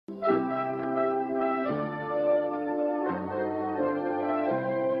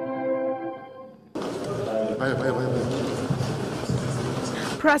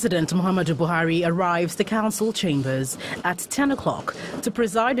President Muhammadu Buhari arrives the council chambers at 10 o'clock to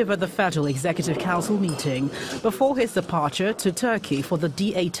preside over the Federal Executive Council meeting before his departure to Turkey for the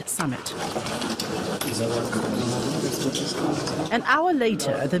D8 summit. An hour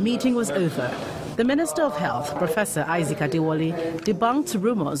later, the meeting was over. The Minister of Health, Professor Isaac Adewale, debunked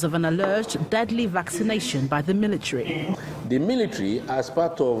rumors of an alleged deadly vaccination by the military. The military, as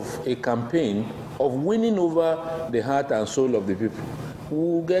part of a campaign of winning over the heart and soul of the people,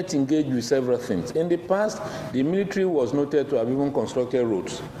 will get engaged with several things. In the past, the military was noted to have even constructed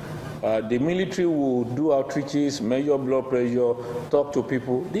roads. The military will do outreaches, measure blood pressure, talk to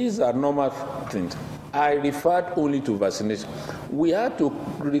people. These are normal things. I referred only to vaccination. We had to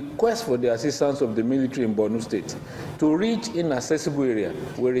request for the assistance of the military in Borno State to reach inaccessible area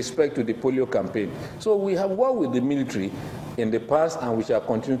with respect to the polio campaign. So we have worked with the military in the past, and we shall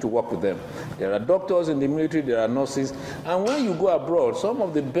continue to work with them. There are doctors in the military, there are nurses, and when you go abroad, some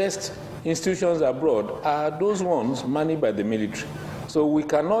of the best institutions abroad are those ones managed by the military. So we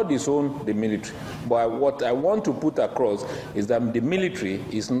cannot disown the military. But what I want to put across is that the military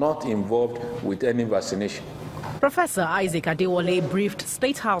is not involved with any vaccination. Professor Isaac Adewale briefed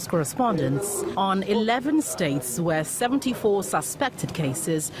State House correspondents on 11 states where 74 suspected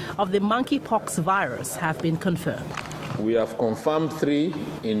cases of the monkeypox virus have been confirmed. We have confirmed 3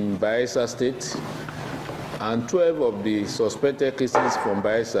 in Bayelsa State, and 12 of the suspected cases from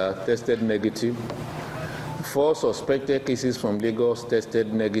Bayelsa tested negative. 4 suspected cases from Lagos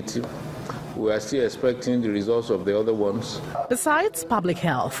tested negative. We are still expecting the results of the other ones. Besides public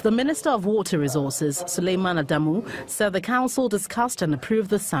health, the Minister of Water Resources, Suleiman Adamu, said the council discussed and approved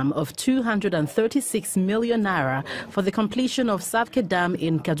the sum of 236 million naira for the completion of Savke Dam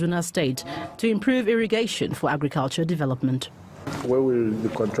in Kaduna State to improve irrigation for agriculture development. When the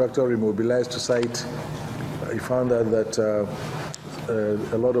contractor remobilized to site, he found out that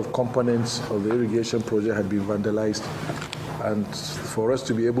a lot of components of the irrigation project had been vandalized. And for us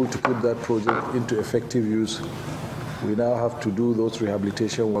to be able to put that project into effective use, we now have to do those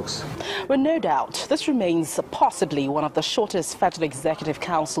rehabilitation works. Well, no doubt, this remains possibly one of the shortest Federal Executive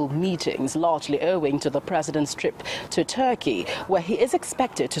Council meetings, largely owing to the President's trip to Turkey, where he is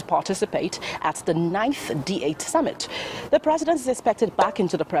expected to participate at the 9th D8 summit. The President is expected back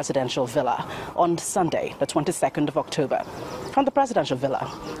into the Presidential Villa on Sunday, the 22nd of October. From the Presidential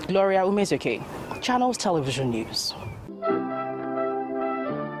Villa, Gloria Umezuki, Channels Television News.